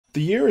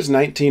The year is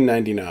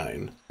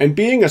 1999, and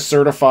being a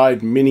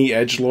certified mini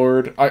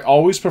edgelord, I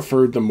always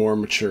preferred the more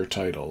mature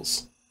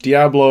titles.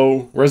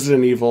 Diablo,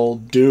 Resident Evil,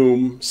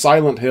 Doom,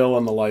 Silent Hill,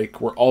 and the like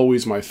were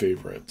always my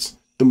favorites.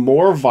 The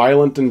more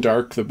violent and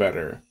dark, the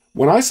better.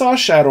 When I saw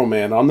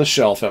Shadowman on the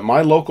shelf at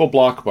my local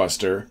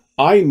Blockbuster,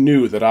 I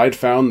knew that I'd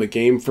found the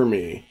game for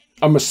me.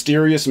 A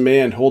mysterious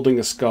man holding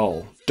a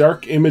skull,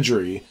 dark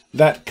imagery,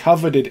 that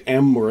coveted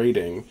M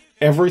rating.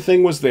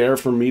 Everything was there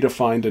for me to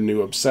find a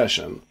new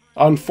obsession.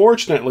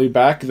 Unfortunately,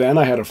 back then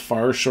I had a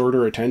far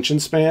shorter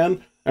attention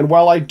span, and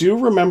while I do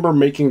remember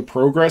making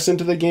progress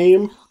into the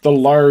game, the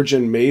large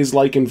and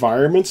maze-like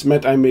environments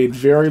meant I made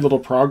very little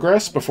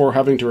progress before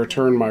having to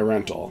return my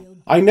rental.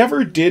 I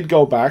never did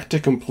go back to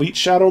complete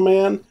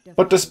Shadowman,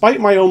 but despite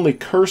my only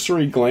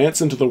cursory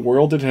glance into the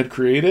world it had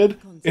created,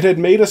 it had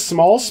made a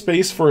small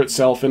space for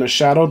itself in a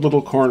shadowed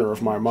little corner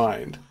of my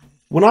mind.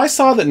 When I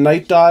saw that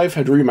Nightdive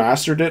had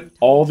remastered it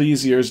all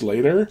these years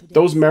later,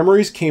 those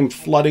memories came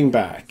flooding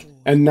back,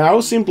 and now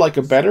seemed like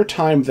a better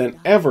time than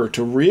ever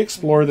to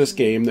re-explore this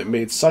game that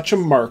made such a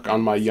mark on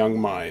my young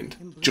mind.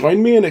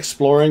 Join me in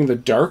exploring the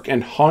dark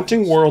and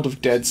haunting world of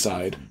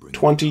Deadside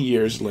 20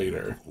 years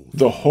later.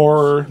 The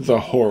horror.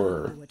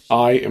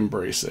 I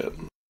embrace it.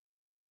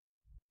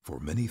 For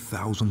many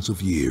thousands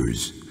of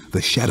years,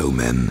 the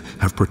Shadowmen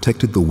have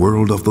protected the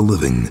world of the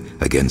living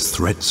against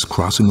threats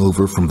crossing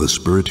over from the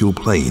spiritual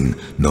plane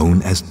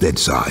known as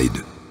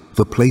Deadside,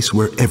 the place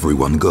where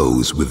everyone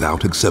goes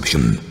without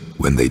exception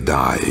when they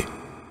die.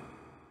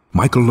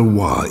 Michael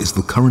Leroy is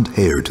the current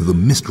heir to the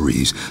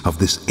mysteries of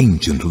this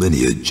ancient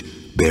lineage,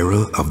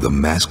 bearer of the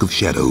Mask of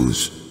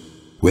Shadows.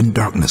 When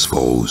darkness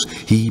falls,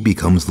 he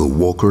becomes the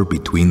walker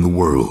between the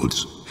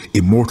worlds,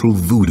 immortal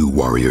voodoo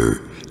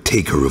warrior,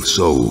 taker of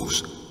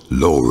souls,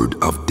 Lord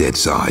of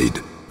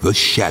Deadside, the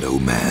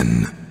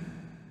Shadowman.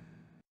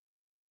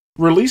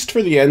 Released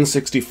for the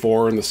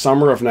N64 in the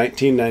summer of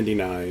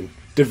 1999,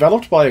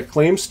 developed by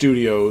Acclaim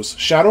Studios,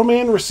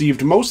 Shadowman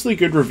received mostly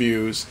good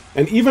reviews,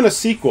 and even a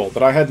sequel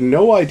that I had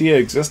no idea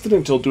existed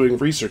until doing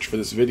research for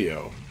this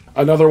video.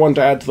 Another one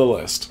to add to the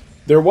list.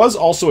 There was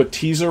also a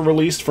teaser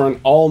released for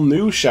an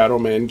all-new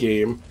Shadowman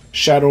game,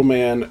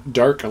 Shadowman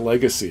Dark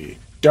Legacy.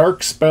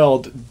 Dark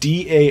spelled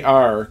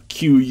D-A-R-Q-U-E,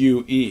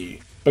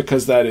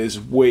 because that is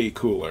way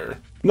cooler.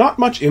 Not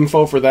much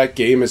info for that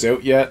game is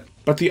out yet,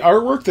 but the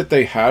artwork that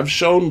they have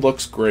shown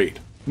looks great.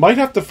 Might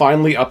have to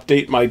finally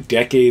update my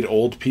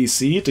decade-old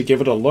PC to give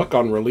it a look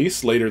on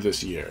release later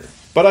this year.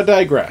 But I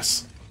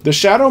digress. The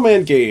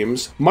Shadowman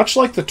games, much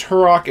like the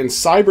Turok and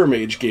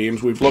Cybermage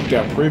games we've looked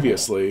at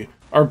previously,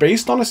 are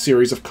based on a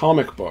series of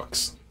comic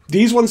books,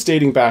 these ones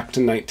dating back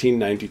to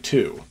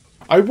 1992.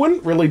 I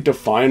wouldn't really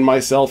define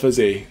myself as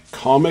a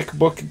comic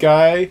book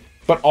guy,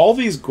 but all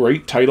these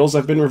great titles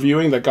I've been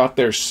reviewing that got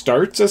their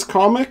starts as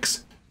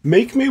comics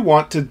make me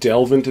want to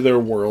delve into their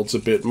worlds a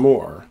bit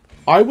more.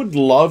 I would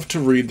love to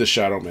read the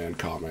Shadowman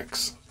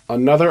comics.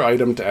 Another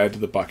item to add to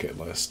the bucket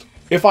list.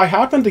 If I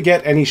happen to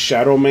get any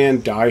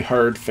Shadowman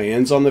die-hard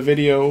fans on the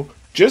video,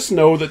 just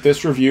know that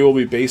this review will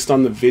be based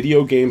on the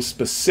video game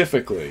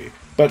specifically,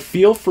 but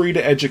feel free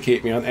to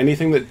educate me on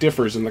anything that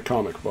differs in the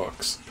comic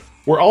books.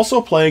 We're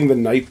also playing the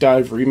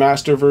Nightdive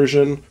remaster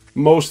version,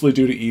 mostly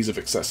due to ease of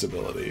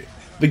accessibility.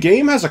 The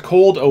game has a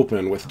cold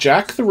open with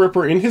Jack the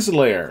Ripper in his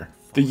lair.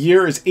 The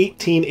year is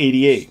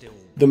 1888.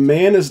 The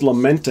man is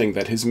lamenting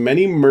that his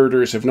many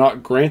murders have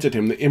not granted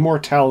him the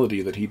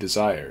immortality that he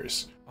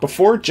desires.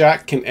 Before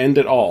Jack can end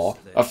it all,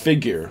 a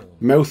figure,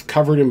 mouth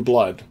covered in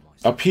blood,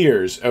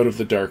 appears out of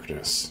the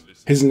darkness.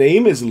 His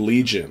name is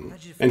Legion,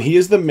 and he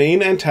is the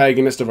main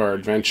antagonist of our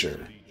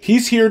adventure.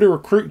 He's here to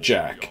recruit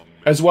Jack,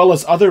 as well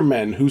as other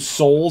men whose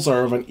souls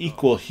are of an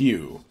equal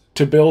hue,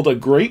 to build a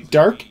great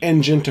dark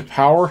engine to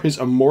power his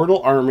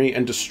immortal army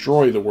and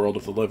destroy the world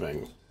of the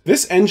living.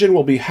 This engine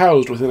will be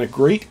housed within a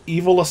great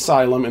evil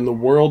asylum in the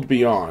world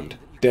beyond,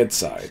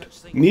 Deadside.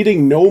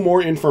 Needing no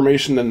more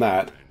information than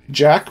that,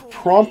 Jack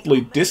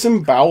promptly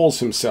disembowels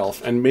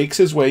himself and makes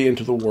his way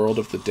into the world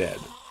of the dead.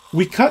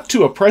 We cut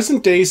to a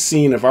present-day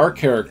scene of our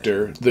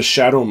character, the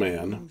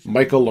Shadowman,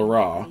 Michael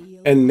Leroy,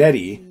 and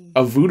Nettie,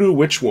 a voodoo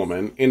witch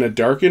woman, in a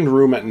darkened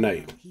room at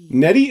night.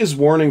 Nettie is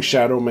warning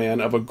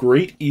Shadowman of a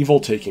great evil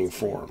taking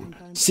form,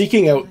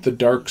 seeking out the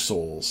Dark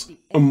Souls,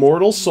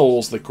 immortal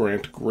souls that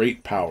grant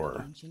great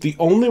power. The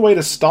only way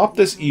to stop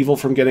this evil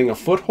from getting a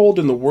foothold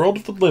in the world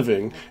of the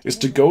living is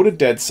to go to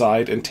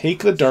Deadside and take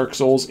the Dark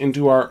Souls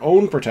into our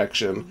own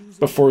protection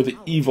before the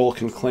evil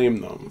can claim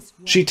them.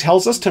 She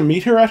tells us to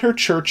meet her at her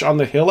church on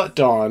the hill at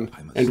dawn,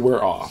 and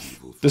we're off.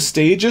 The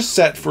stage is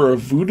set for a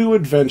voodoo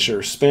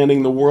adventure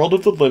spanning the world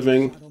of the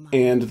living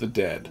and the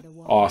dead.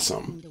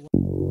 Awesome.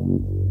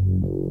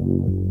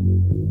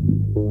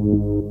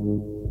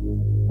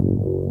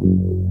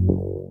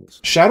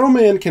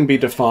 Shadowman can be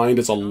defined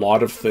as a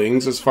lot of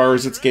things as far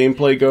as its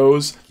gameplay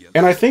goes,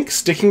 and I think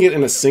sticking it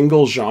in a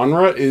single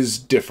genre is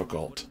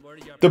difficult.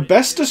 The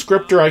best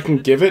descriptor I can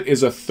give it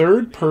is a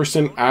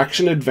third-person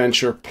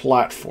action-adventure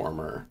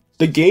platformer.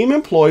 The game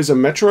employs a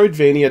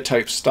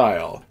Metroidvania-type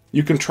style,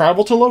 You can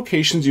travel to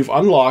locations you've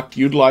unlocked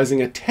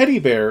utilizing a teddy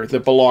bear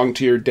that belonged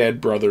to your dead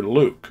brother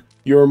Luke.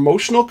 Your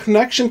emotional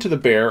connection to the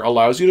bear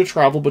allows you to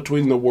travel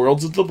between the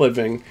worlds of the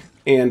living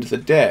and the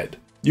dead.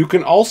 You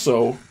can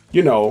also,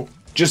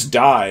 just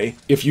die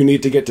if you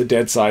need to get to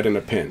Deadside in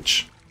a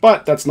pinch.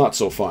 But that's not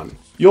so fun.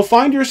 You'll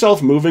find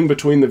yourself moving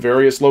between the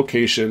various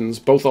locations,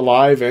 both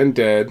alive and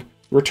dead,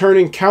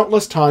 returning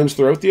countless times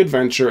throughout the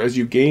adventure as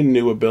you gain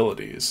new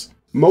abilities.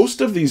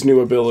 Most of these new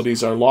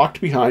abilities are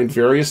locked behind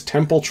various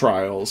temple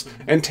trials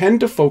and tend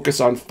to focus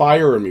on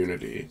fire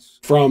immunity,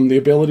 from the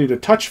ability to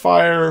touch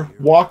fire,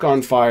 walk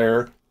on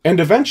fire,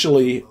 and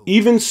eventually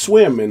even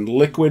swim in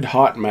liquid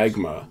hot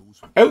magma.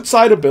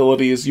 Outside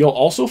abilities, you'll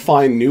also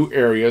find new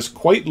areas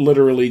quite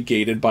literally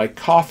gated by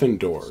coffin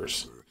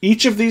doors.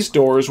 Each of these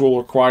doors will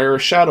require a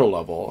shadow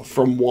level,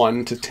 from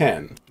 1 to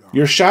 10.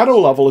 Your shadow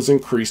level is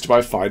increased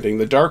by finding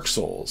the Dark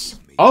Souls,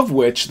 of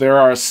which there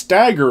are a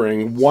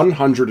staggering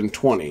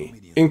 120.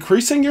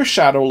 Increasing your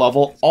shadow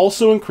level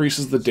also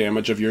increases the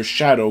damage of your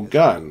shadow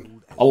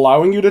gun,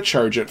 allowing you to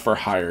charge it for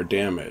higher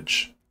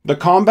damage. The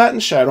combat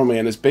in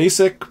Shadowman is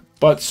basic,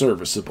 but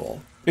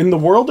serviceable. In the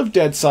world of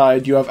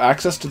Deadside, you have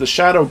access to the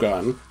shadow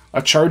gun,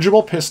 a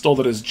chargeable pistol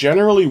that is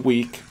generally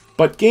weak,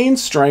 but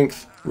gains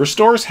strength,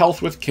 restores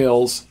health with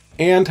kills,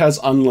 and has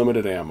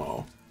unlimited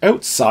ammo.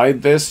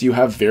 Outside this, you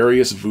have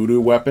various voodoo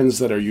weapons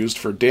that are used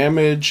for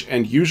damage,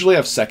 and usually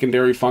have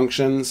secondary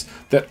functions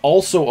that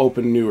also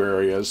open new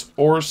areas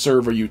or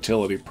serve a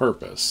utility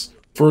purpose.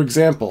 For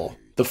example,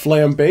 the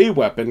flambe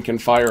weapon can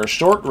fire a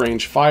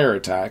short-range fire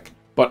attack,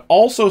 but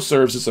also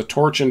serves as a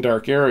torch in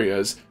dark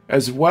areas,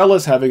 as well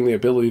as having the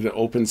ability to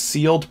open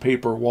sealed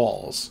paper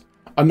walls.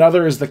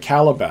 Another is the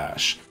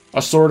calabash,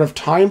 a sort of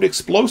timed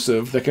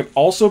explosive that can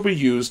also be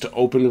used to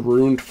open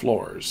ruined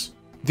floors.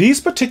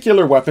 These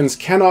particular weapons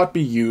cannot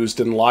be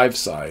used in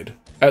Liveside,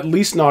 at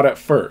least not at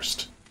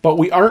first, but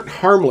we aren't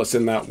harmless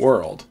in that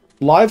world.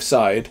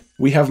 Liveside,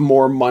 we have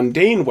more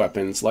mundane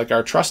weapons like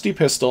our trusty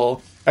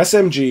pistol,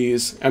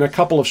 SMGs, and a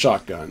couple of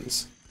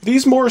shotguns.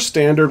 These more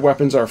standard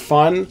weapons are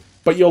fun,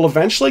 but you'll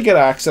eventually get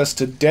access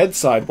to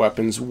Deadside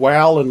weapons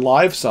while in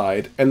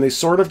Liveside, and they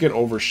sort of get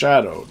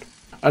overshadowed.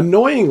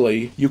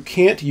 Annoyingly, you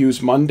can't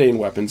use mundane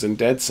weapons in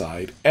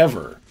Deadside,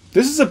 ever.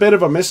 This is a bit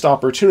of a missed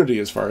opportunity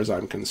as far as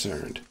I'm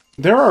concerned.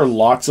 There are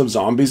lots of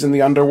zombies in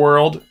the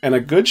underworld, and a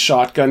good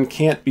shotgun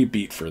can't be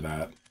beat for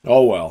that.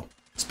 Oh well.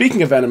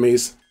 Speaking of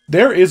enemies,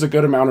 there is a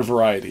good amount of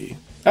variety,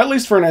 at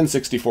least for an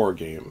N64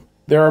 game.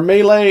 There are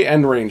melee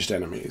and ranged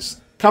enemies,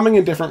 coming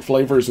in different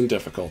flavors and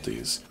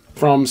difficulties.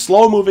 From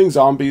slow-moving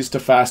zombies to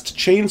fast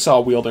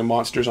chainsaw-wielding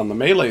monsters on the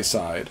melee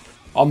side.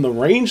 On the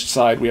ranged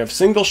side, we have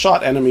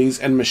single-shot enemies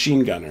and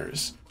machine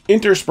gunners.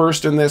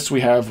 Interspersed in this,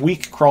 we have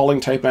weak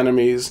crawling-type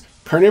enemies,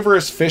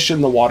 carnivorous fish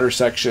in the water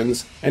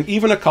sections, and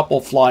even a couple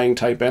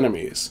flying-type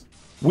enemies.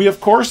 We of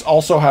course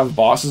also have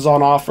bosses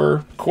on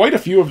offer, quite a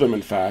few of them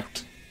in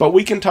fact, but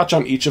we can touch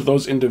on each of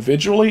those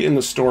individually in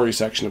the story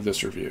section of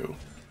this review.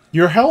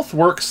 Your health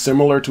works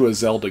similar to a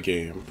Zelda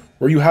game,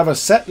 where you have a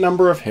set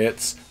number of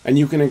hits, and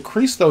you can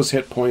increase those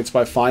hit points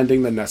by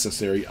finding the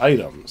necessary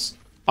items.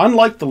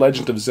 Unlike The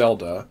Legend of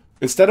Zelda,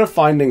 instead of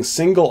finding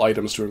single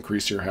items to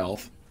increase your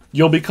health,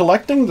 you'll be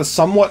collecting the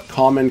somewhat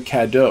common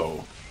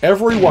cadeau.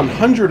 Every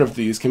 100 of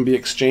these can be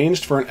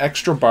exchanged for an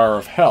extra bar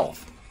of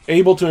health,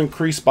 able to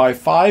increase by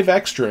 5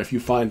 extra if you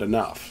find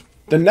enough.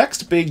 The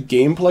next big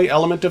gameplay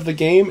element of the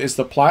game is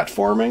the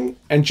platforming,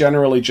 and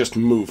generally just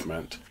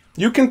movement.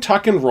 You can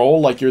tuck and roll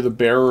like you're the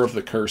bearer of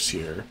the curse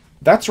here.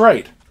 That's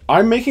right,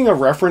 I'm making a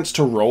reference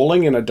to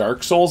rolling in a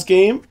Dark Souls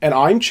game, and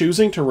I'm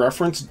choosing to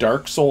reference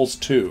Dark Souls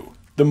 2,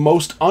 the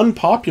most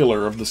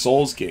unpopular of the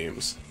Souls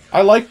games.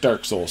 I like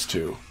Dark Souls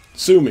 2.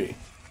 Sue me.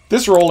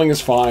 This rolling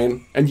is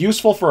fine, and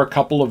useful for a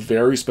couple of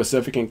very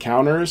specific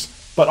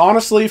encounters, but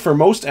honestly, for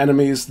most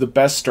enemies, the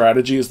best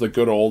strategy is the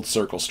good old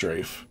circle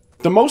strafe.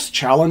 The most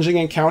challenging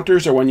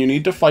encounters are when you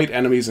need to fight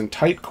enemies in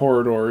tight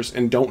corridors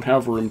and don't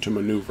have room to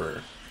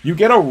maneuver. You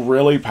get a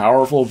really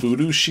powerful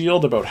voodoo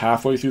shield about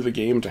halfway through the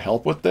game to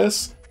help with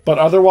this, but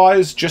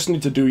otherwise, just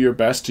need to do your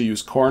best to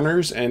use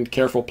corners and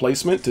careful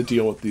placement to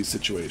deal with these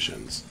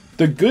situations.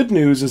 The good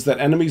news is that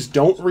enemies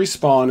don't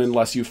respawn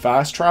unless you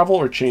fast travel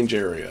or change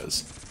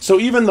areas. So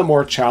even the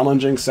more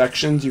challenging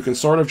sections, you can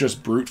sort of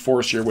just brute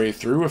force your way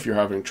through if you're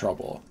having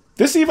trouble.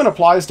 This even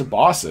applies to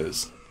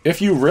bosses.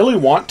 If you really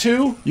want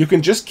to, you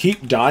can just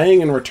keep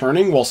dying and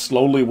returning while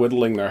slowly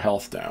whittling their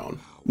health down.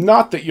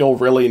 Not that you'll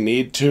really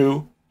need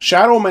to.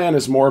 Shadowman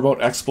is more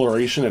about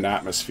exploration and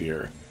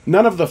atmosphere.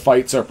 None of the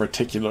fights are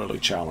particularly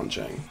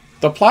challenging.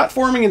 The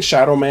platforming in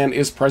Shadowman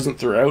is present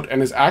throughout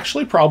and is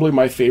actually probably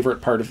my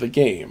favorite part of the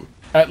game,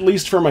 at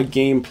least from a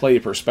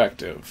gameplay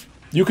perspective.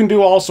 You can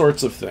do all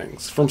sorts of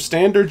things, from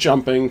standard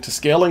jumping to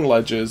scaling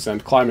ledges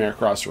and climbing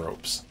across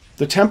ropes.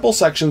 The temple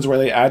sections where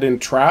they add in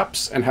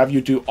traps and have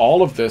you do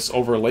all of this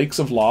over lakes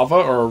of lava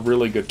are a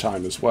really good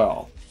time as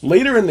well.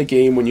 Later in the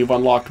game, when you've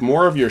unlocked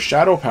more of your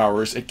shadow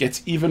powers, it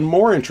gets even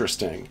more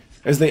interesting,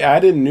 as they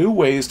add in new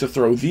ways to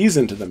throw these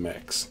into the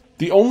mix.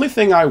 The only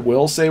thing I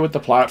will say with the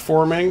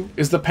platforming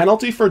is the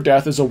penalty for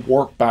death is a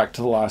warp back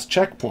to the last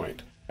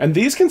checkpoint, and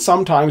these can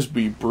sometimes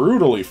be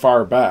brutally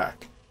far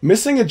back.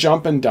 Missing a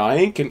jump and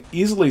dying can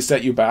easily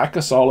set you back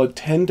a solid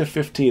 10 to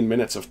 15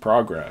 minutes of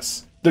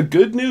progress. The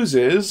good news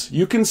is,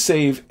 you can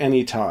save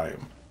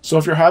anytime. So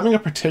if you're having a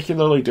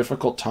particularly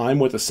difficult time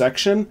with a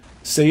section,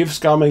 save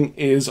scumming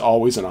is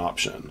always an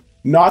option.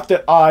 Not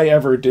that I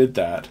ever did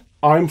that.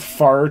 I'm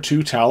far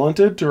too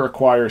talented to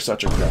require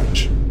such a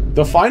crutch.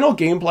 The final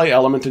gameplay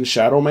element in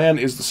Shadowman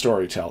is the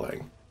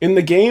storytelling. In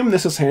the game,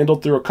 this is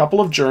handled through a couple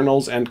of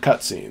journals and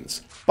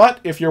cutscenes. But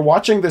if you're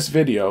watching this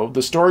video,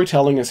 the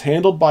storytelling is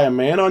handled by a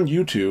man on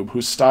YouTube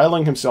who's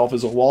styling himself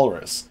as a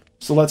walrus.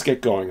 So let's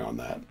get going on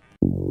that.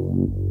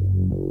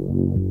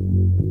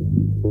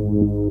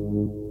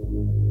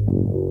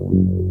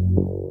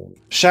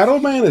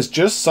 Shadowman is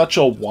just such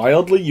a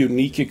wildly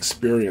unique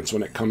experience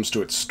when it comes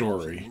to its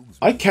story.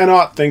 I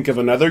cannot think of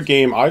another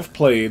game I've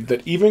played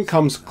that even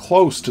comes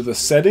close to the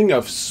setting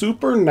of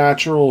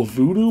supernatural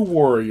voodoo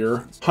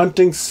warrior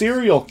hunting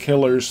serial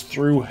killers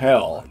through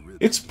hell.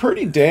 It's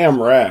pretty damn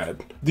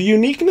rad. The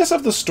uniqueness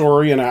of the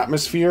story and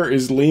atmosphere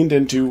is leaned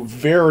into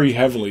very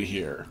heavily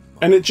here,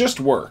 and it just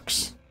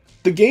works.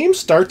 The game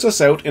starts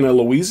us out in a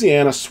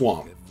Louisiana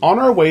swamp, on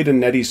our way to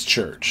Nettie's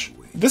church.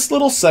 This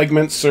little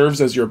segment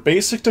serves as your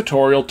basic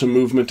tutorial to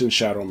movement in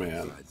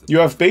Shadowman. You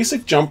have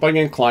basic jumping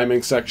and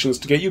climbing sections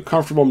to get you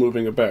comfortable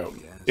moving about.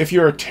 If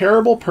you're a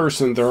terrible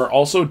person, there are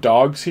also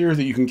dogs here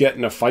that you can get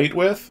in a fight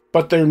with,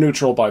 but they're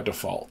neutral by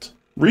default.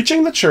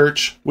 Reaching the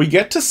church, we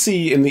get to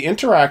see in the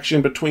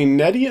interaction between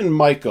Nettie and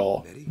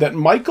Michael that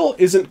Michael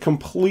isn't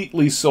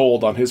completely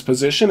sold on his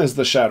position as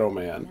the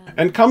Shadowman,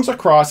 and comes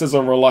across as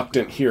a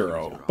reluctant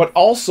hero, but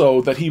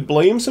also that he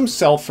blames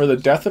himself for the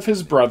death of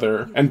his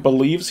brother and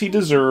believes he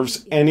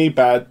deserves any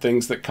bad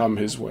things that come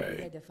his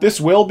way.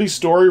 This will be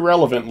story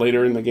relevant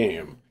later in the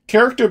game.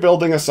 Character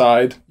building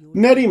aside,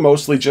 Nettie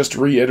mostly just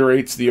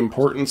reiterates the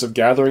importance of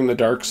gathering the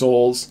Dark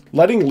Souls.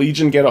 Letting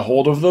Legion get a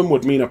hold of them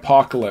would mean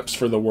apocalypse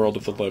for the world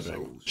of the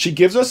living. She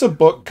gives us a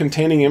book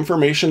containing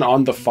information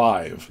on the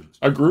Five,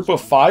 a group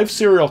of 5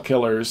 serial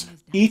killers,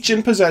 each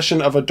in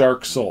possession of a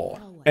Dark Soul,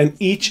 and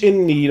each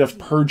in need of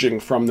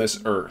purging from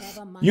this earth.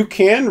 You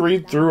can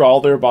read through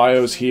all their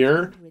bios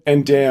here,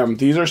 and damn,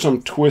 these are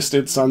some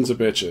twisted sons of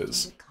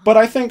bitches. But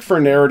I think for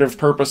narrative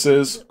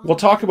purposes, we'll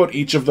talk about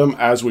each of them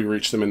as we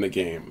reach them in the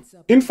game.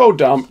 Info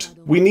dumped,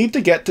 we need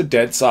to get to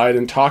Deadside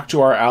and talk to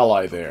our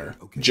ally there,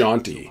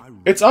 Jaunty.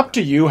 It's up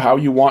to you how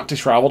you want to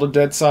travel to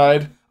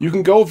Deadside. You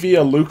can go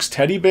via Luke's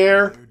teddy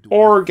bear,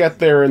 or get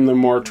there in the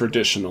more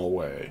traditional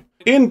way.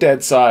 In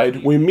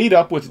Deadside, we meet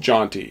up with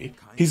Jaunty.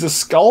 He's a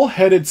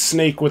skull-headed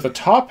snake with a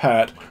top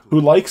hat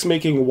who likes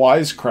making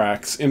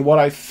wisecracks in what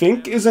I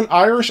think is an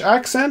Irish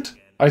accent.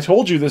 I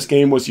told you this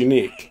game was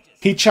unique.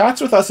 He chats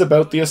with us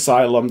about the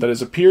asylum that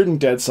has appeared in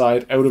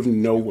Deadside out of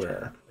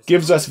nowhere,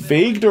 gives us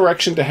vague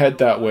direction to head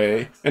that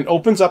way, and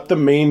opens up the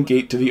main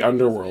gate to the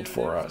underworld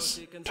for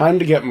us. Time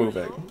to get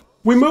moving.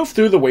 We move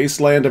through the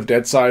wasteland of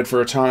Deadside for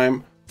a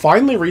time,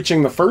 finally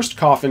reaching the first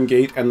coffin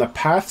gate and the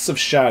Paths of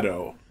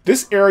Shadow.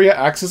 This area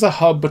acts as a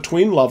hub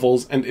between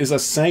levels and is a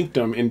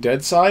sanctum in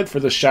Deadside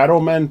for the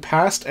Shadowmen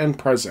past and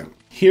present.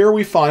 Here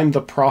we find the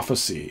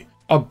Prophecy,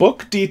 a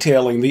book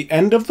detailing the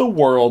end of the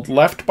world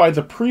left by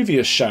the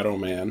previous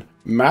Shadowman,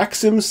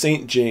 Maxim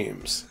St.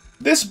 James.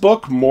 This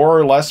book more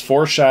or less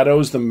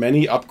foreshadows the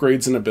many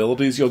upgrades and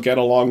abilities you'll get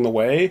along the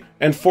way,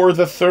 and for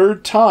the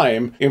third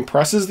time,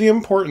 impresses the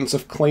importance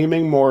of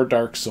claiming more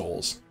Dark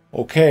Souls.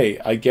 Okay,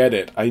 I get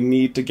it, I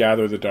need to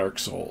gather the Dark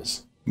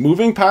Souls.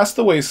 Moving past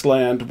the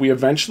wasteland, we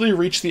eventually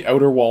reach the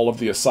outer wall of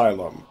the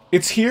asylum.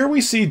 It's here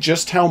we see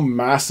just how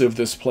massive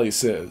this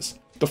place is.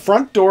 The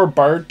front door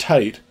barred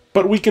tight,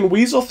 but we can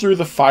weasel through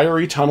the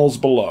fiery tunnels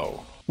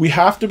below. We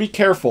have to be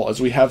careful as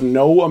we have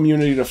no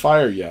immunity to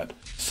fire yet,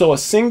 so a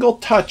single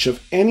touch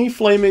of any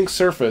flaming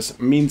surface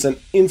means an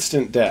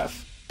instant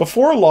death.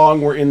 Before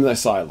long, we're in the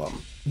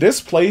asylum.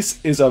 This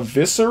place is a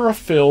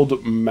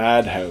viscera-filled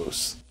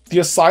madhouse. The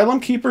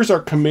asylum keepers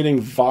are committing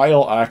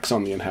vile acts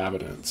on the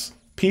inhabitants.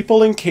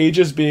 People in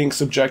cages being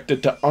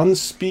subjected to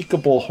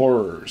unspeakable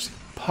horrors,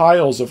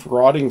 piles of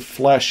rotting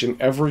flesh in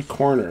every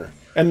corner,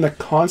 and the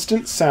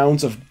constant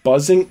sounds of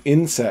buzzing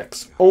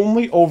insects,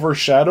 only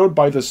overshadowed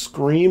by the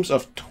screams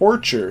of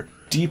torture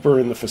deeper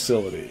in the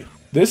facility.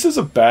 This is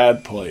a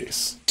bad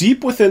place.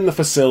 Deep within the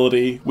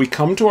facility, we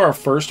come to our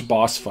first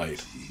boss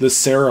fight, the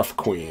Seraph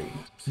Queen.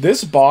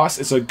 This boss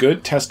is a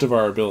good test of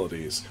our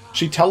abilities.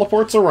 She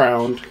teleports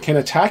around, can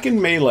attack in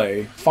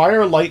melee,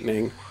 fire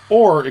lightning,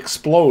 or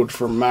explode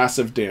for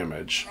massive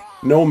damage.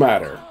 No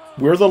matter.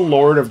 We're the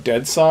Lord of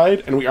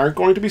Deadside, and we aren't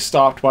going to be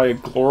stopped by a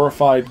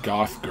glorified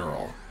goth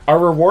girl. Our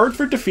reward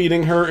for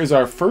defeating her is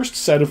our first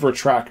set of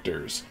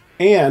retractors,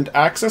 and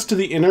access to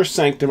the inner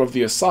sanctum of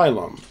the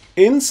asylum.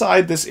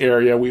 Inside this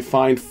area we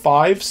find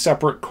 5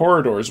 separate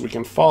corridors we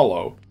can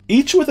follow,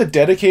 each with a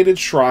dedicated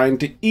shrine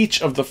to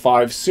each of the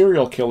 5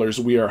 serial killers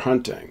we are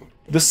hunting.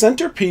 The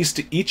centerpiece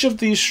to each of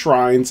these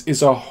shrines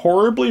is a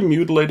horribly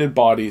mutilated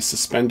body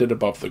suspended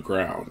above the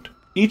ground.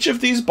 Each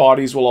of these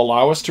bodies will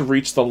allow us to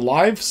reach the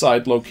live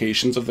side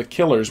locations of the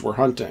killers we're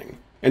hunting,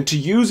 and to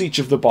use each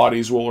of the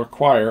bodies will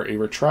require a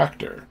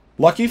retractor.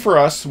 Lucky for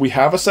us, we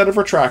have a set of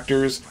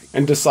retractors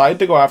and decide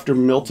to go after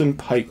Milton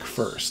Pike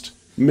first.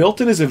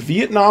 Milton is a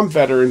Vietnam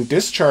veteran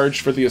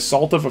discharged for the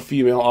assault of a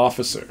female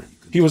officer.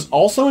 He was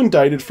also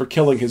indicted for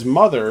killing his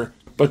mother,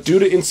 but due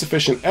to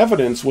insufficient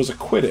evidence was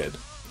acquitted.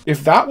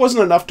 If that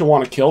wasn't enough to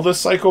want to kill this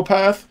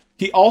psychopath,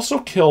 he also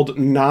killed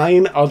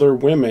 9 other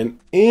women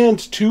and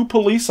 2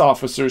 police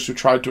officers who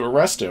tried to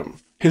arrest him.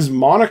 His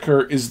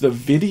moniker is the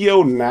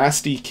Video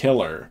Nasty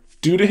Killer,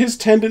 due to his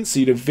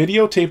tendency to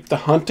videotape the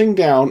hunting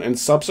down and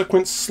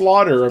subsequent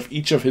slaughter of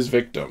each of his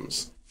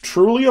victims.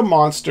 Truly a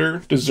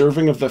monster,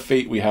 deserving of the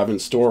fate we have in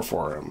store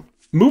for him.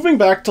 Moving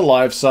back to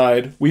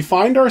Liveside, we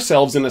find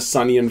ourselves in a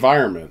sunny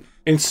environment,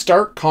 in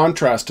stark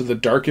contrast to the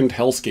darkened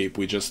hellscape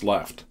we just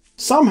left.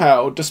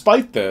 Somehow,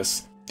 despite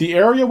this, the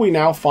area we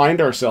now find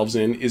ourselves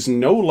in is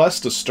no less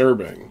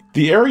disturbing.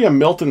 The area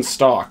Milton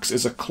stalks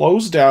is a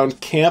closed-down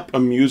camp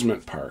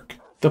amusement park.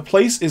 The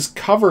place is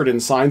covered in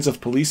signs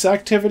of police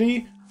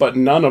activity, but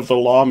none of the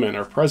lawmen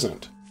are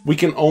present. We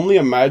can only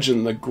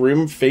imagine the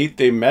grim fate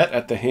they met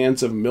at the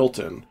hands of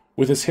Milton,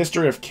 with his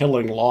history of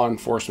killing law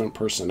enforcement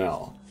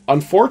personnel.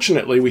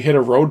 Unfortunately, we hit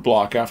a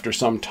roadblock after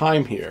some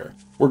time here.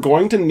 We're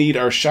going to need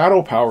our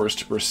shadow powers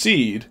to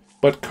proceed,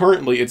 but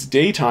currently it's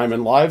daytime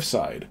in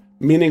Liveside,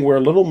 meaning we're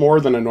little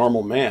more than a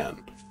normal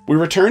man. We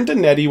return to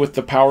Nettie with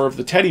the power of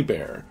the teddy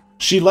bear.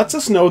 She lets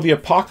us know the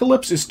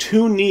apocalypse is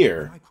too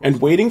near, and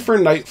waiting for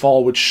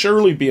nightfall would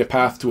surely be a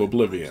path to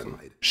oblivion.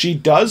 She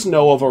does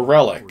know of a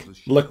relic,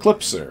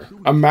 L'Eclipser,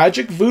 a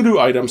magic voodoo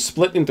item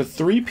split into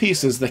 3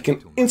 pieces that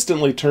can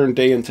instantly turn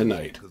day into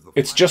night.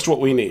 It's just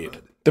what we need.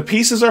 The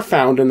pieces are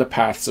found in the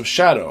Paths of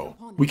Shadow.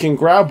 We can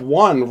grab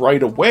one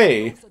right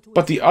away,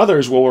 but the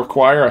others will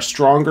require a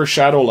stronger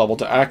shadow level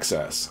to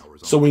access,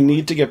 so we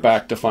need to get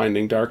back to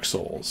finding Dark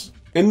Souls.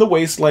 In the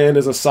Wasteland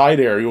is a side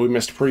area we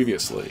missed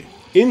previously.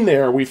 In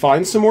there, we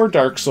find some more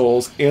Dark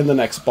Souls and the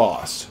next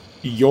boss,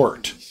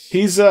 Yort.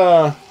 He's,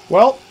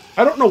 well,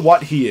 I don't know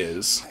what he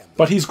is,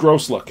 but he's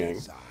gross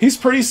looking. He's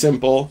pretty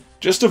simple,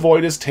 just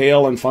avoid his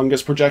tail and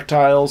fungus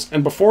projectiles,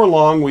 and before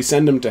long we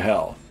send him to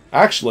hell.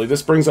 Actually,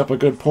 this brings up a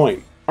good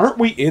point. Aren't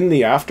we in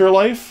the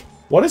afterlife?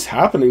 What is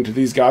happening to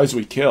these guys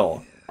we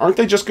kill? Aren't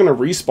they just gonna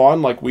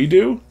respawn like we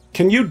do?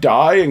 Can you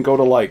die and go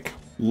to, like,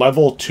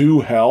 level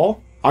 2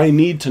 hell? I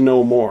need to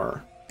know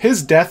more.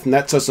 His death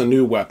nets us a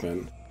new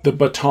weapon, the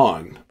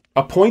baton.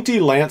 A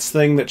pointy lance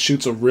thing that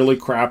shoots a really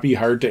crappy,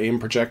 hard-to-aim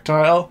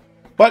projectile,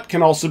 but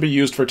can also be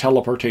used for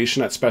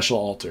teleportation at special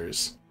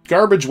altars.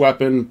 Garbage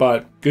weapon,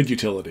 but good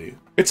utility.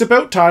 It's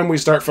about time we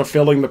start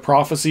fulfilling the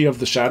prophecy of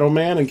the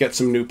Shadowman and get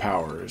some new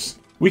powers.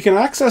 We can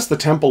access the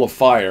Temple of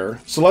Fire,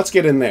 so let's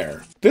get in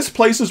there. This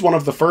place is one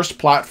of the first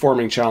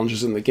platforming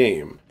challenges in the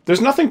game.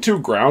 There's nothing too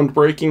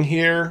groundbreaking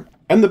here,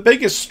 and the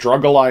biggest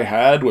struggle I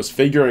had was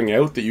figuring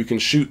out that you can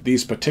shoot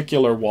these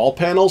particular wall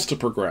panels to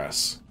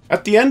progress.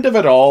 At the end of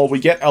it all, we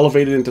get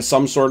elevated into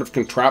some sort of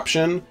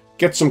contraption,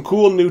 get some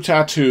cool new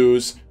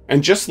tattoos,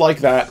 and just like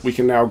that, we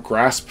can now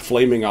grasp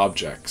flaming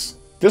objects.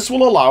 This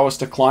will allow us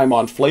to climb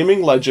on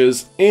flaming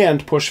ledges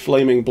and push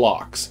flaming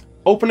blocks,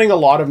 opening a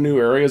lot of new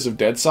areas of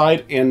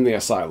Deadside and the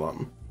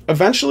Asylum.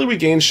 Eventually we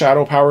gain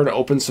shadow power to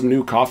open some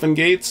new coffin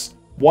gates.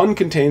 One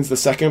contains the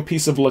second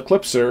piece of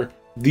L'Eclipser,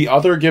 the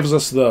other gives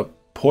us the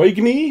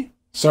Poigny?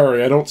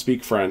 Sorry, I don't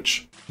speak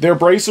French. They're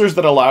bracers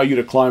that allow you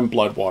to climb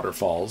blood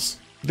waterfalls.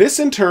 This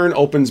in turn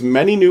opens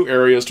many new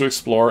areas to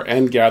explore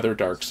and gather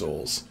Dark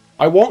Souls.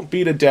 I won't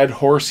beat a dead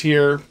horse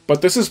here,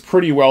 but this is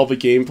pretty well the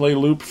gameplay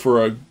loop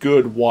for a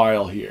good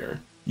while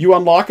here. You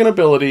unlock an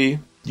ability,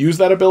 use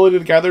that ability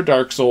to gather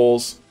Dark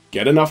Souls,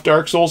 get enough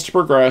Dark Souls to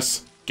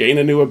progress, gain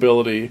a new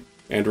ability,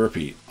 and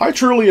repeat. I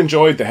truly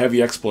enjoyed the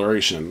heavy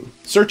exploration,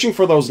 searching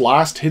for those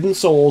last hidden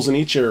souls in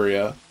each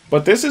area,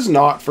 but this is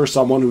not for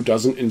someone who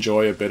doesn't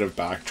enjoy a bit of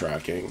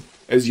backtracking,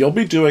 as you'll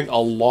be doing a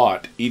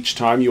lot each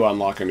time you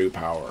unlock a new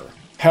power.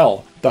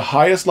 Hell, the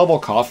highest level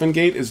coffin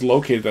gate is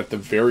located at the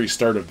very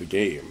start of the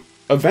game.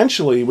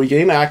 Eventually, we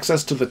gain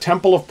access to the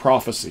Temple of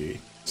Prophecy,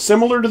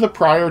 similar to the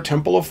prior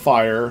Temple of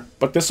Fire,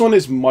 but this one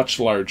is much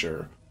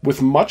larger,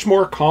 with much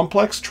more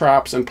complex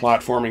traps and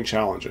platforming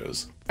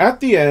challenges. At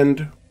the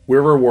end,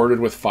 we're rewarded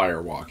with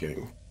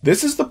firewalking.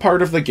 This is the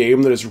part of the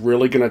game that is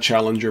really going to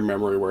challenge your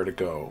memory where to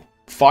go.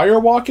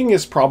 Firewalking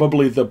is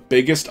probably the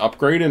biggest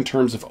upgrade in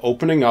terms of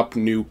opening up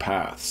new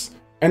paths,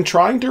 and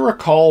trying to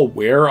recall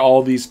where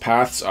all these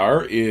paths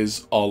are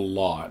is a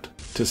lot,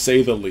 to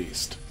say the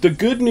least. The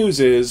good news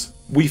is,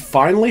 we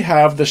finally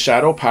have the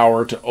shadow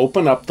power to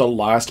open up the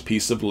last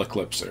piece of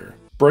L'Eclipser.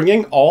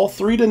 Bringing all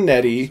 3 to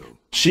Nettie,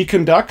 she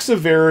conducts a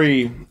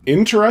very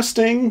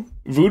interesting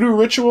voodoo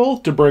ritual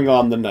to bring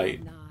on the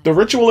night. The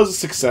ritual is a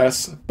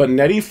success, but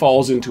Nettie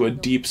falls into a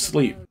deep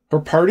sleep. Her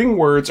parting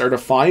words are to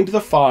find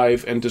the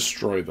 5 and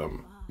destroy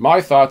them.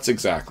 My thoughts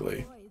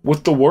exactly.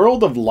 With the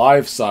world of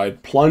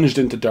Liveside plunged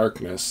into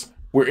darkness,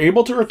 we're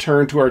able to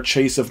return to our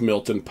chase of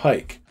Milton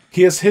Pike.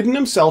 He has hidden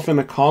himself in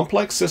a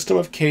complex system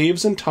of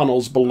caves and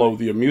tunnels below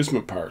the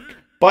amusement park,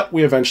 but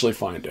we eventually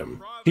find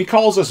him. He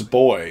calls us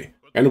boy,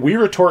 and we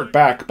retort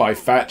back by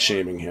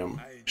fat-shaming him.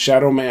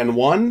 Shadowman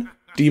 1,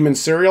 Demon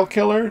Serial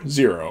Killer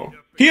 0.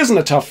 He isn't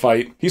a tough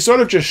fight, he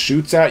sort of just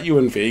shoots at you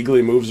and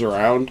vaguely moves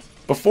around.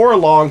 Before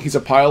long, he's a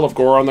pile of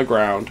gore on the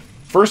ground.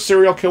 First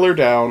serial killer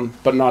down,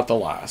 but not the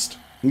last.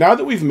 Now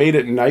that we've made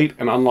it night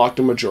and unlocked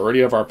a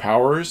majority of our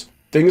powers,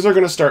 things are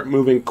going to start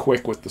moving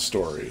quick with the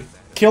story.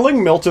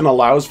 Killing Milton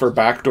allows for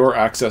backdoor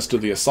access to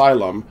the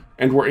asylum,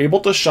 and we're able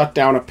to shut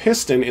down a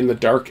piston in the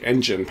dark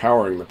engine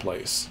powering the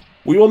place.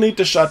 We will need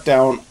to shut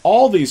down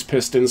all these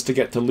pistons to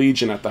get to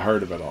Legion at the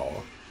heart of it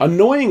all.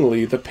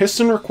 Annoyingly, the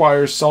piston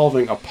requires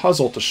solving a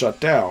puzzle to shut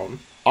down.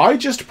 I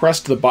just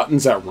pressed the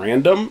buttons at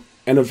random,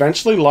 and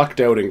eventually lucked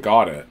out and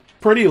got it.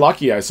 Pretty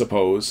lucky, I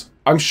suppose.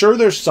 I'm sure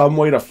there's some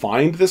way to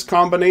find this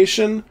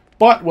combination,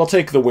 but we'll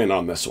take the win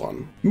on this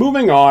one.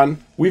 Moving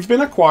on, we've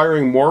been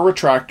acquiring more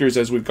retractors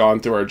as we've gone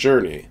through our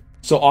journey,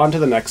 so on to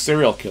the next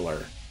serial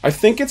killer. I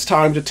think it's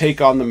time to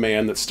take on the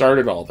man that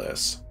started all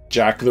this,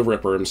 Jack the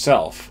Ripper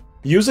himself.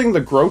 Using the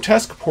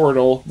grotesque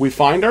portal, we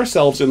find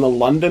ourselves in the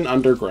London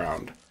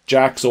Underground,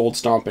 Jack's old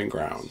stomping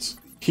grounds.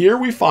 Here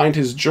we find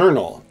his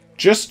journal,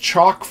 just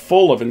chock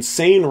full of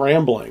insane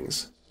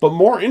ramblings, but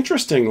more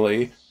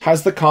interestingly,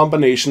 has the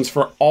combinations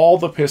for all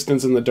the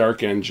pistons in the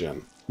dark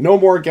engine. No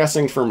more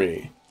guessing for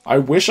me. I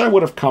wish I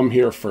would have come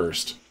here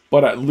first,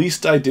 but at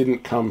least I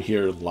didn't come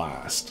here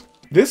last.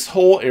 This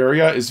whole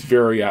area is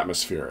very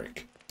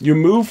atmospheric. You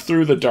move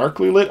through the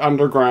darkly lit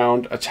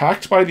underground,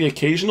 attacked by the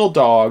occasional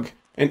dog,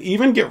 and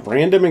even get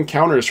random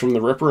encounters from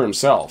the Ripper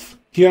himself.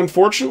 He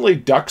unfortunately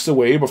ducks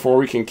away before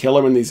we can kill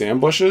him in these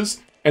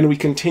ambushes, and we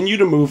continue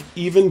to move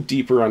even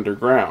deeper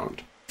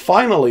underground.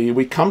 Finally,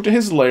 we come to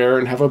his lair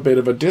and have a bit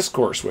of a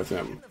discourse with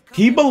him.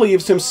 He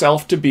believes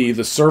himself to be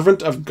the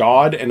servant of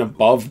God and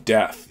above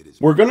death.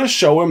 We're going to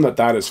show him that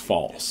that is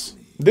false.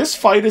 This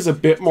fight is a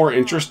bit more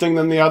interesting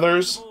than the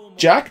others.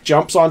 Jack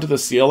jumps onto the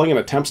ceiling and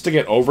attempts to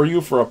get over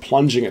you for a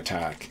plunging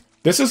attack.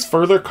 This is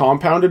further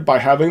compounded by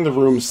having the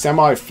room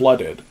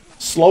semi-flooded,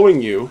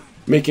 slowing you,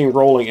 making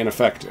rolling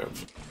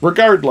ineffective.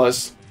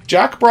 Regardless,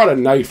 Jack brought a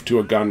knife to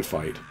a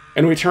gunfight,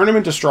 and we turn him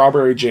into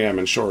strawberry jam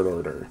in short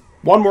order.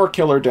 One more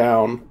killer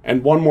down,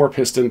 and one more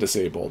piston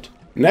disabled.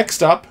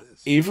 Next up,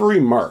 Avery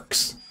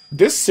Marks.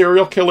 This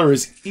serial killer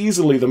is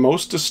easily the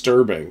most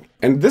disturbing,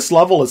 and this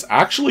level is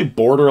actually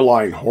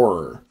borderline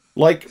horror.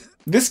 Like,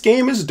 this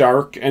game is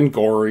dark and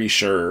gory,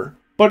 sure,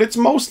 but it's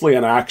mostly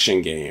an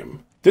action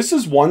game. This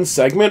is one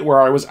segment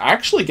where I was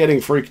actually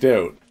getting freaked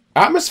out.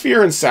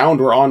 Atmosphere and sound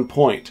were on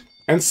point,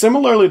 and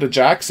similarly to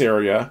Jack's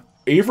area,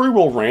 Avery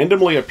will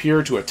randomly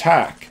appear to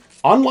attack.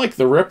 Unlike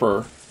the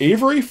Ripper,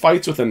 Avery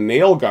fights with a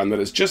nail gun that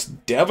is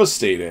just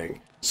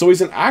devastating, so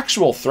he's an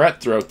actual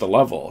threat throughout the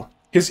level.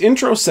 His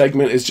intro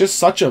segment is just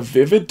such a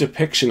vivid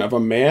depiction of a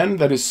man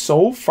that is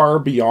so far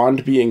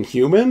beyond being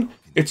human,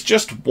 it's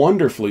just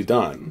wonderfully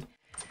done.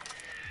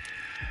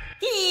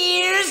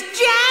 Here's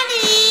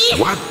Johnny!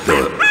 What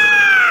the?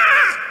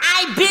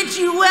 I bid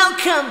you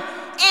welcome.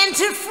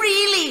 Enter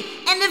freely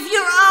and of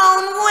your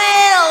own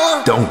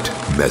will.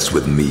 Don't mess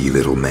with me,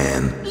 little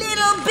man.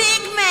 Little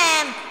big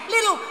man.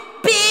 Little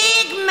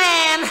big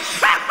man.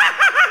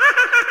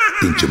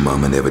 Didn't your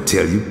mama never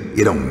tell you?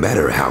 It don't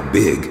matter how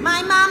big.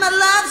 My mama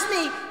loves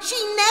me. She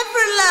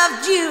never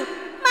loved you.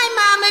 My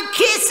mama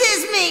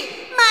kisses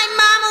me. My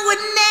mama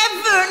would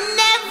never,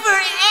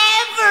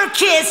 ever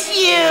kiss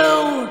you.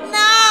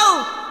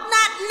 No,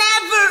 not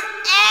never,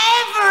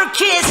 ever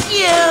kiss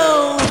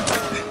you.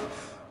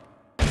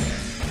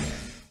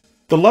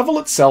 The level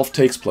itself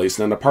takes place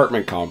in an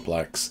apartment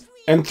complex,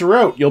 and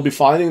throughout you'll be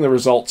finding the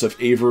results of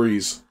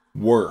Avery's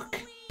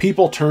work.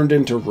 People turned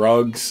into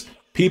rugs,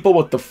 people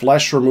with the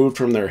flesh removed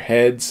from their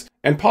heads,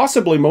 and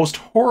possibly most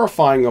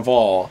horrifying of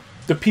all,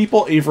 the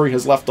people Avery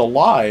has left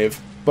alive,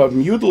 but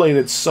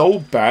mutilated so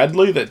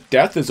badly that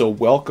death is a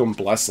welcome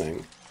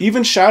blessing.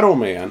 Even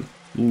Shadowman,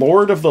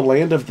 Lord of the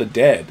Land of the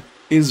Dead,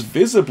 is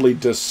visibly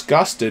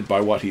disgusted by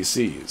what he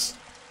sees.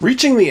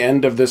 Reaching the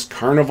end of this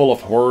carnival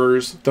of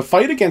horrors, the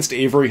fight against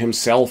Avery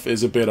himself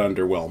is a bit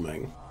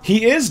underwhelming.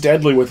 He is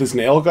deadly with his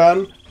nail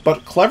gun,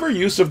 but clever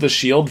use of the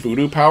shield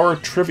voodoo power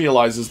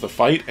trivializes the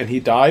fight and he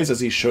dies as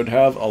he should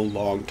have a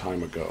long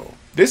time ago.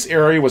 This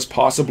area was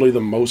possibly the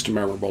most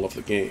memorable of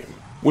the game.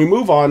 We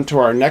move on to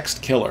our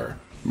next killer,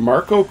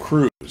 Marco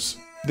Cruz.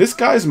 This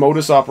guy's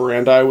modus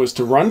operandi was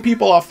to run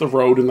people off the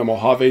road in the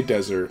Mojave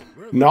Desert,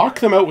 knock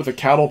them out with a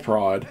cattle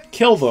prod,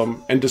 kill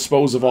them, and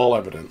dispose of all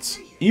evidence,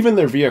 even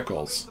their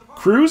vehicles.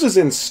 Cruz is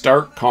in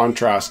stark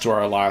contrast to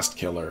our last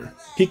killer.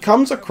 He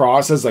comes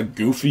across as a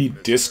goofy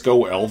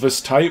disco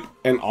Elvis type,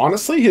 and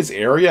honestly his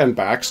area and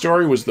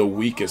backstory was the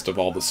weakest of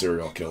all the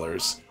serial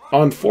killers.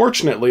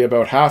 Unfortunately,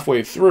 about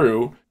halfway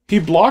through, he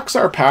blocks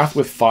our path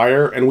with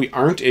fire and we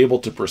aren't able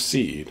to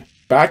proceed.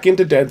 Back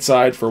into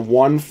Deadside for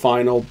one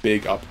final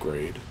big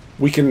upgrade.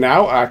 We can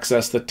now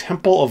access the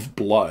Temple of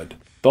Blood,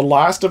 the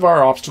last of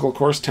our obstacle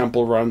course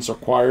temple runs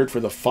required for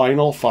the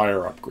final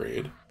fire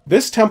upgrade.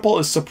 This temple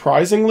is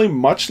surprisingly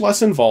much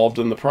less involved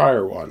than the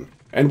prior one,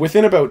 and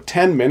within about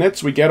 10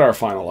 minutes we get our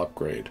final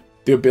upgrade,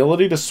 the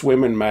ability to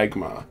swim in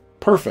magma.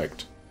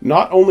 Perfect.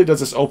 Not only does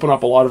this open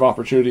up a lot of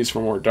opportunities for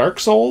more Dark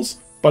Souls,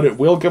 but it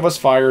will give us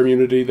fire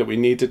immunity that we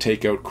need to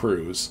take out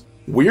crews.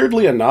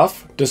 Weirdly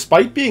enough,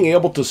 despite being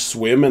able to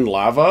swim in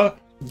lava,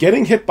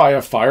 getting hit by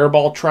a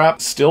fireball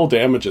trap still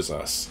damages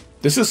us.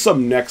 This is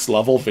some next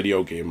level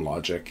video game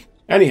logic.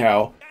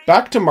 Anyhow,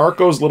 back to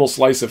Marco's little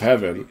slice of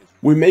heaven.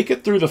 We make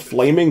it through the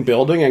flaming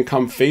building and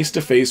come face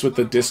to face with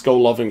the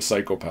disco-loving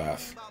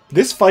psychopath.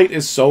 This fight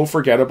is so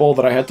forgettable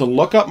that I had to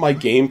look up my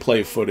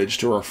gameplay footage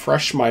to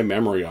refresh my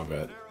memory of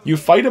it. You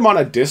fight him on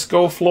a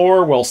disco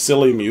floor while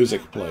silly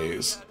music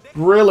plays.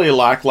 Really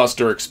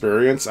lackluster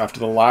experience after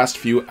the last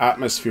few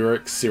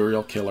atmospheric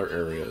serial killer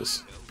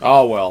areas.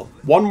 Oh well,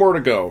 one more to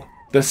go.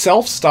 The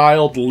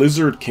self-styled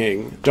Lizard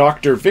King,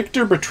 Dr.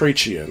 Victor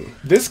Batrachian.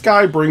 This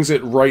guy brings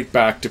it right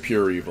back to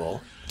pure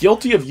evil.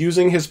 Guilty of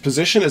using his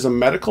position as a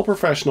medical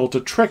professional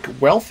to trick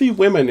wealthy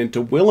women into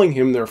willing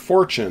him their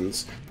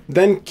fortunes,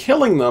 then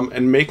killing them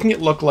and making it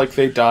look like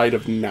they died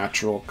of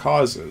natural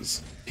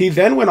causes. He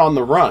then went on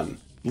the run,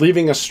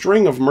 leaving a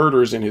string of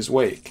murders in his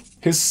wake.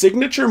 His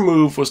signature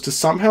move was to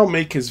somehow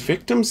make his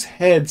victims'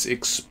 heads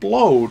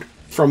explode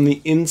from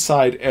the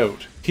inside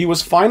out. He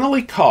was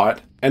finally caught,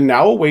 and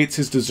now awaits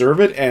his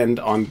deserved end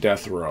on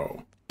death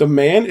row. The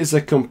man is a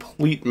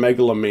complete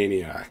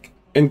megalomaniac,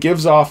 and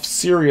gives off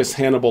serious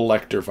Hannibal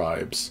Lecter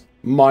vibes,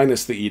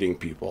 minus the eating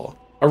people.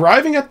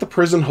 Arriving at the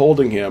prison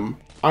holding him,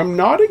 I'm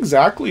not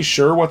exactly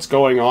sure what's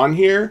going on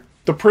here.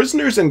 The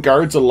prisoners and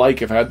guards alike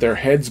have had their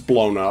heads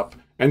blown up,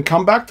 and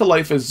come back to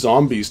life as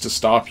zombies to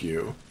stop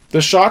you. The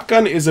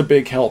shotgun is a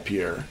big help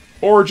here,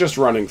 or just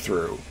running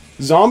through.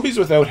 Zombies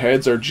without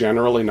heads are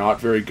generally not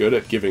very good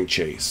at giving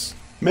chase.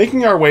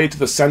 Making our way to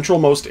the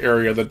centralmost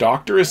area, the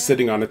Doctor is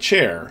sitting on a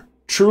chair,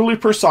 truly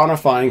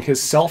personifying his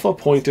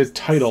self-appointed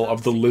title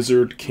of the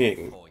Lizard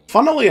King.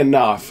 Funnily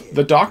enough,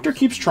 the Doctor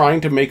keeps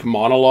trying to make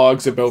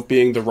monologues about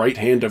being the right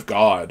hand of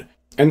God,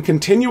 and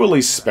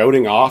continually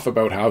spouting off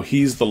about how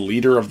he's the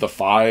leader of the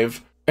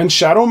Five, and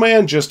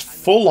Shadowman just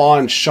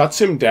full-on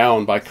shuts him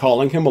down by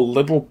calling him a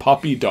little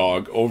puppy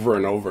dog over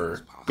and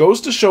over.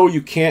 Goes to show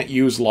you can't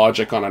use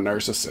logic on a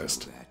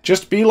narcissist.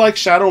 Just be like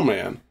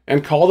Shadowman,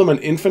 and call them an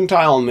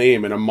infantile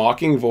name in a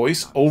mocking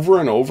voice over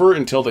and over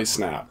until they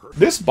snap.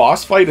 This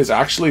boss fight is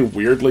actually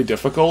weirdly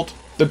difficult.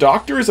 The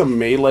Doctor is a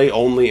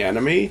melee-only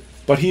enemy,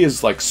 but he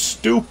is like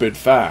stupid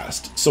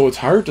fast, so it's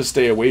hard to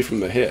stay away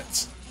from the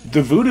hits.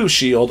 The voodoo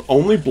shield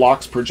only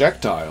blocks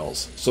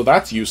projectiles, so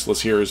that's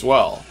useless here as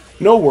well.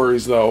 No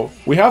worries though,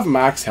 we have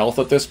max health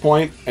at this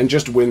point, and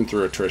just win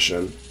through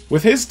attrition.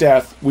 With his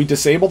death, we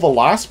disable the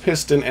last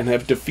piston and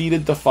have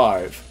defeated the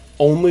Five.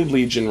 Only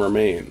Legion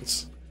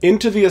remains.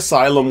 Into the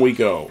asylum we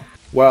go.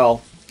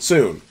 Well,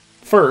 soon.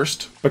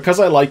 First, because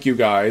I like you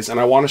guys and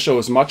I want to show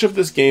as much of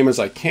this game as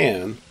I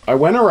can, I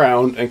went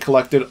around and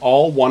collected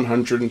all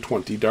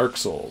 120 Dark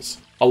Souls,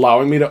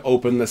 allowing me to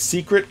open the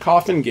secret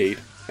coffin gate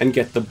and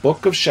get the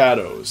Book of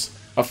Shadows,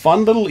 a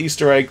fun little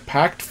Easter egg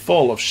packed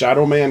full of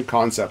Shadowman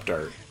concept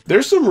art.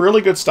 There's some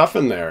really good stuff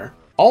in there.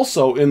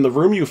 Also, in the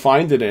room you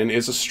find it in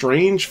is a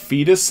strange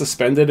fetus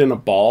suspended in a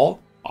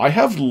ball. I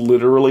have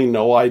literally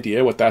no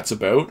idea what that's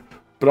about,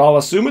 but I'll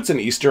assume it's an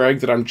Easter egg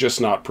that I'm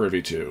just not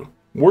privy to.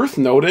 Worth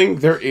noting,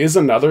 there is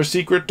another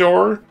secret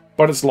door,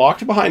 but it's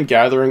locked behind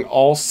gathering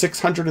all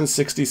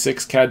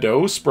 666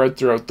 cadeaux spread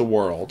throughout the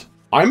world.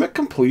 I'm a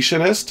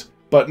completionist,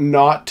 but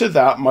not to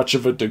that much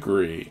of a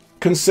degree.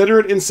 Consider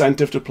it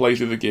incentive to play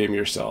through the game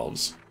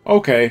yourselves.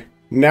 Okay,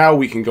 now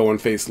we can go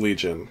and face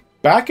Legion.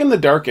 Back in the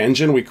Dark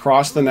Engine, we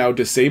cross the now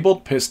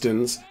disabled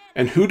pistons,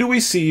 and who do we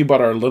see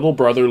but our little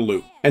brother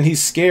Luke? And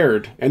he's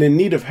scared and in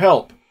need of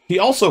help. He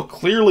also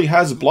clearly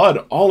has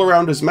blood all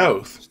around his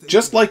mouth,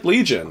 just like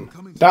Legion.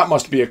 That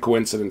must be a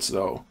coincidence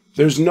though.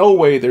 There's no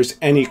way there's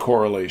any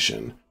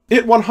correlation.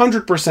 It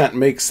 100%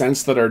 makes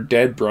sense that our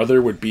dead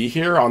brother would be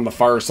here on the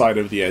far side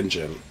of the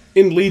engine,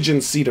 in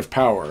Legion's seat of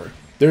power.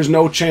 There's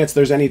no chance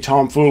there's any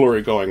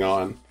tomfoolery going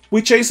on.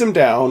 We chase him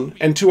down,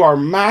 and to our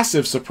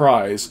massive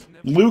surprise,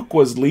 Luke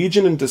was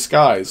Legion in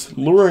disguise,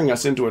 luring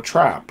us into a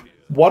trap.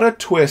 What a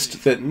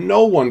twist that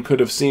no one could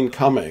have seen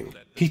coming.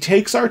 He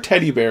takes our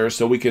teddy bear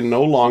so we can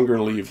no longer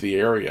leave the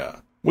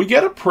area. We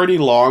get a pretty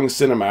long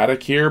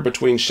cinematic here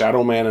between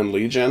Shadowman and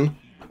Legion.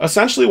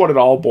 Essentially what it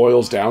all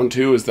boils down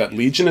to is that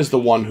Legion is the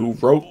one who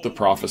wrote the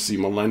prophecy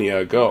millennia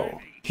ago.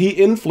 He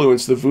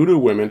influenced the voodoo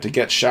women to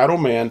get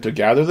Shadowman to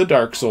gather the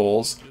Dark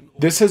Souls.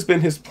 This has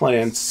been his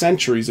plan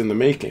centuries in the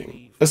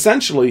making.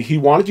 Essentially, he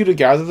wanted you to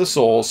gather the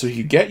souls so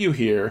he could get you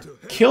here,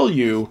 kill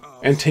you,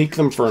 and take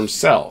them for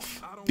himself.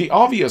 The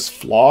obvious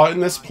flaw in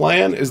this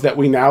plan is that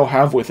we now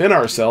have within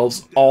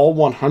ourselves all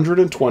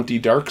 120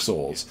 Dark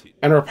Souls,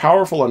 and are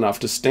powerful enough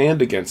to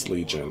stand against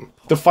Legion.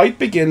 The fight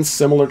begins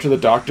similar to the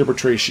Dr.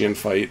 Batrachian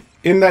fight,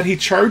 in that he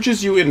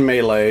charges you in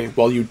melee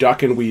while you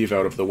duck and weave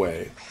out of the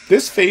way.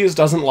 This phase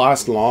doesn't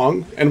last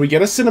long, and we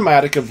get a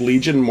cinematic of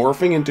Legion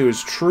morphing into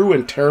his true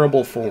and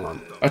terrible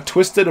form, a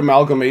twisted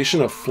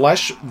amalgamation of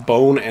flesh,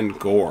 bone, and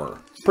gore.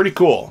 Pretty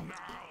cool.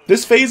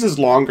 This phase is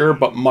longer,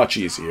 but much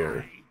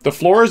easier. The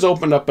floor is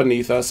opened up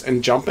beneath us,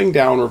 and jumping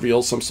down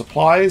reveals some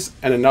supplies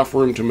and enough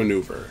room to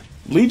maneuver.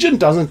 Legion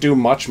doesn't do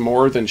much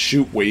more than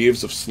shoot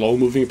waves of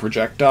slow-moving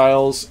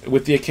projectiles,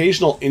 with the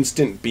occasional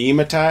instant beam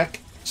attack.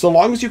 So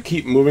long as you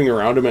keep moving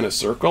around him in a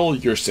circle,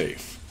 you're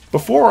safe.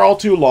 Before all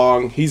too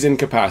long, he's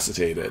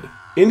incapacitated.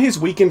 In his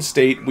weakened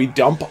state, we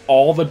dump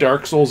all the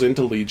Dark Souls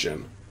into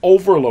Legion,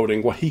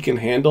 overloading what he can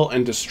handle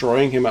and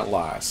destroying him at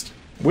last.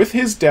 With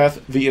his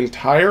death, the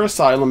entire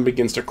asylum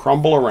begins to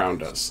crumble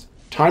around us.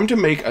 Time to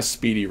make a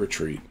speedy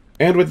retreat.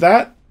 And with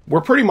that,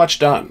 we're pretty much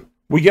done.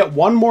 We get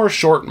one more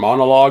short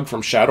monologue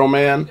from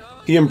Shadowman.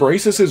 He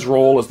embraces his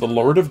role as the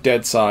Lord of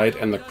Deadside,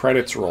 and the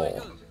credits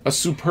roll. A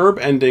superb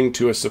ending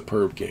to a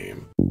superb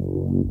game.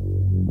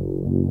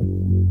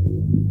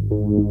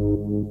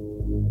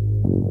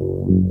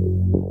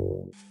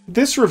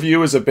 This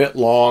review is a bit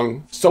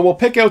long, so we'll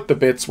pick out the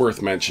bits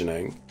worth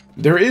mentioning.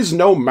 There is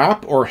no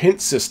map or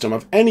hint system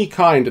of any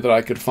kind that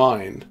I could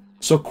find,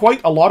 so quite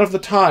a lot of the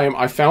time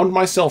I found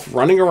myself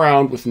running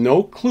around with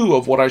no clue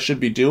of what I should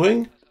be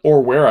doing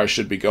or where I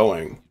should be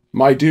going.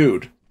 My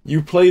dude,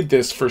 you played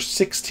this for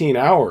 16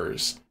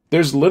 hours.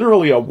 There's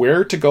literally a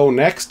where to go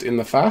next in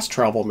the fast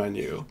travel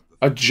menu.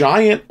 A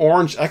giant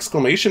orange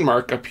exclamation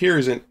mark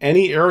appears in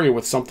any area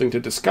with something to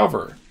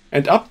discover,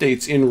 and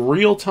updates in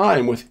real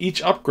time with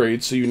each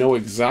upgrade so you know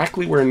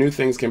exactly where new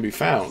things can be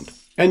found.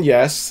 And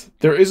yes,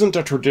 there isn't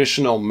a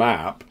traditional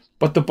map,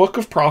 but the Book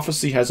of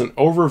Prophecy has an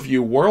overview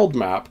world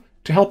map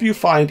to help you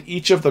find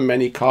each of the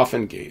many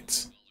coffin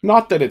gates.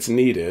 Not that it's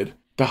needed,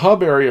 the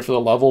hub area for the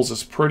levels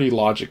is pretty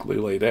logically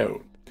laid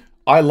out.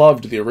 I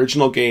loved the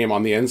original game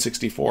on the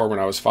N64 when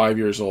I was 5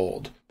 years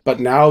old, but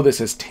now this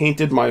has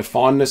tainted my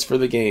fondness for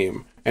the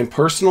game, and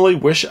personally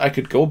wish I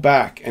could go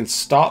back and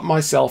stop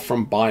myself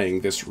from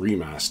buying this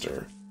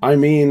remaster. I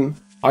mean,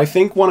 I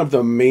think one of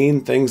the main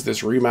things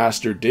this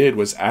remaster did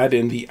was add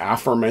in the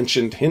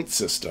aforementioned hint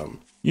system.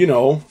 You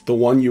know, the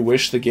one you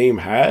wish the game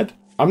had?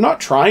 I'm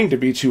not trying to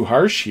be too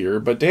harsh here,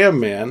 but damn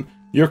man,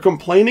 you're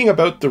complaining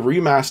about the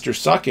remaster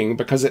sucking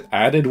because it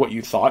added what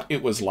you thought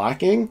it was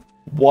lacking?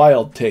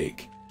 Wild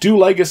take. Do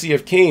Legacy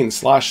of Kain /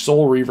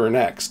 Soul Reaver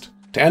next.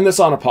 To end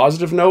this on a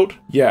positive note,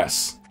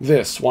 yes,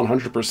 this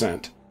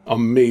 100%.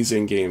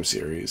 Amazing game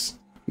series.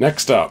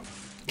 Next up,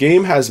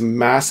 game has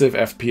massive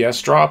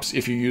FPS drops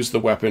if you use the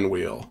weapon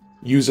wheel,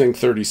 using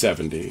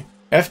 3070.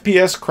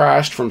 FPS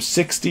crashed from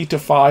 60 to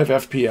 5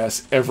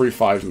 FPS every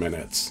 5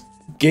 minutes.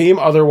 Game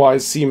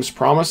otherwise seems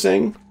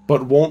promising,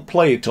 but won't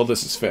play till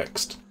this is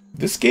fixed.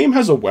 This game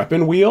has a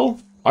weapon wheel?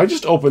 I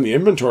just opened the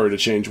inventory to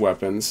change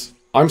weapons.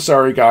 I'm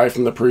sorry, guy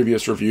from the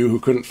previous review who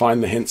couldn't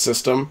find the hint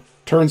system.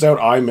 Turns out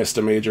I missed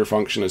a major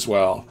function as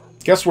well.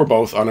 Guess we're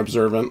both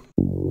unobservant.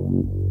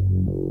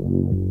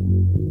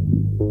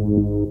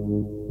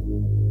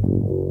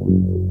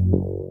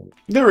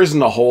 There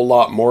isn't a whole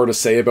lot more to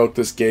say about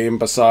this game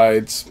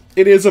besides,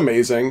 it is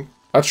amazing.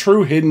 A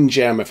true hidden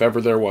gem if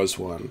ever there was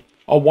one.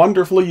 A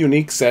wonderfully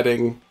unique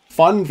setting,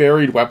 fun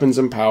varied weapons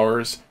and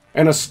powers,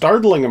 and a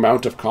startling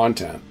amount of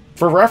content.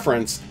 For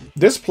reference,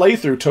 this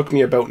playthrough took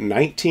me about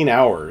 19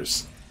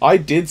 hours. I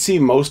did see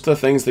most of the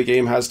things the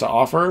game has to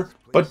offer,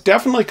 but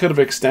definitely could have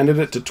extended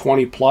it to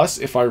 20 plus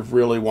if I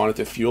really wanted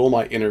to fuel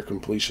my inner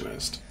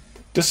completionist.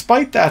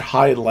 Despite that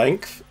high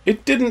length,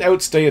 it didn't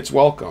outstay its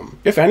welcome.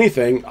 If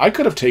anything, I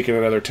could have taken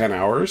another 10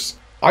 hours.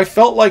 I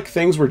felt like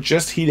things were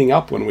just heating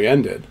up when we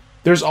ended.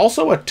 There's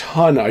also a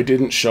ton I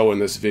didn't show in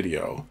this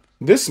video.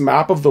 This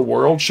map of the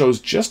world shows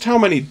just how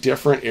many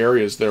different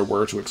areas there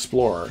were to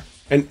explore,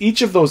 and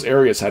each of those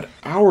areas had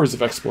hours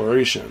of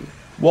exploration.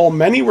 While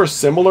many were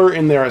similar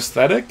in their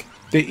aesthetic,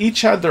 they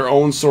each had their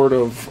own sort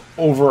of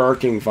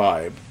overarching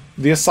vibe.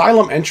 The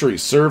asylum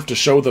entries served to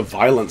show the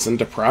violence and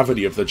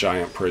depravity of the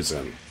giant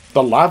prison.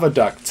 The lava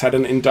ducts had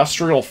an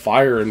industrial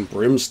fire and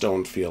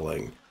brimstone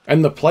feeling,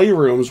 and the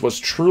playrooms was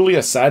truly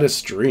a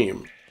sadist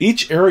dream.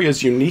 Each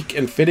area's unique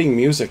and fitting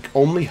music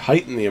only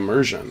heightened the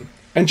immersion.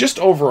 And just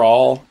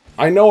overall,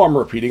 I know I'm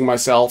repeating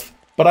myself,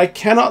 but I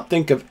cannot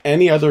think of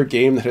any other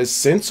game that has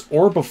since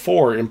or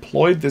before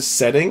employed this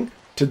setting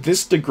to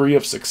this degree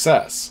of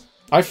success.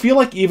 I feel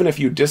like even if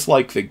you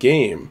dislike the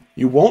game,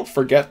 you won't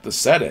forget the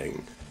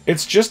setting.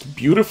 It's just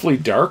beautifully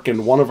dark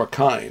and one of a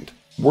kind,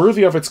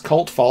 worthy of its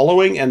cult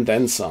following and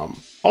then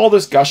some. All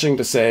this gushing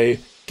to say,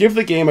 give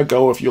the game a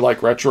go if you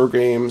like retro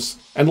games,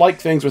 and like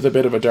things with a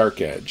bit of a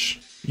dark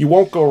edge. You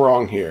won't go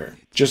wrong here,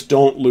 just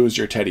don't lose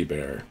your teddy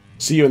bear.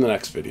 See you in the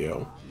next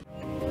video.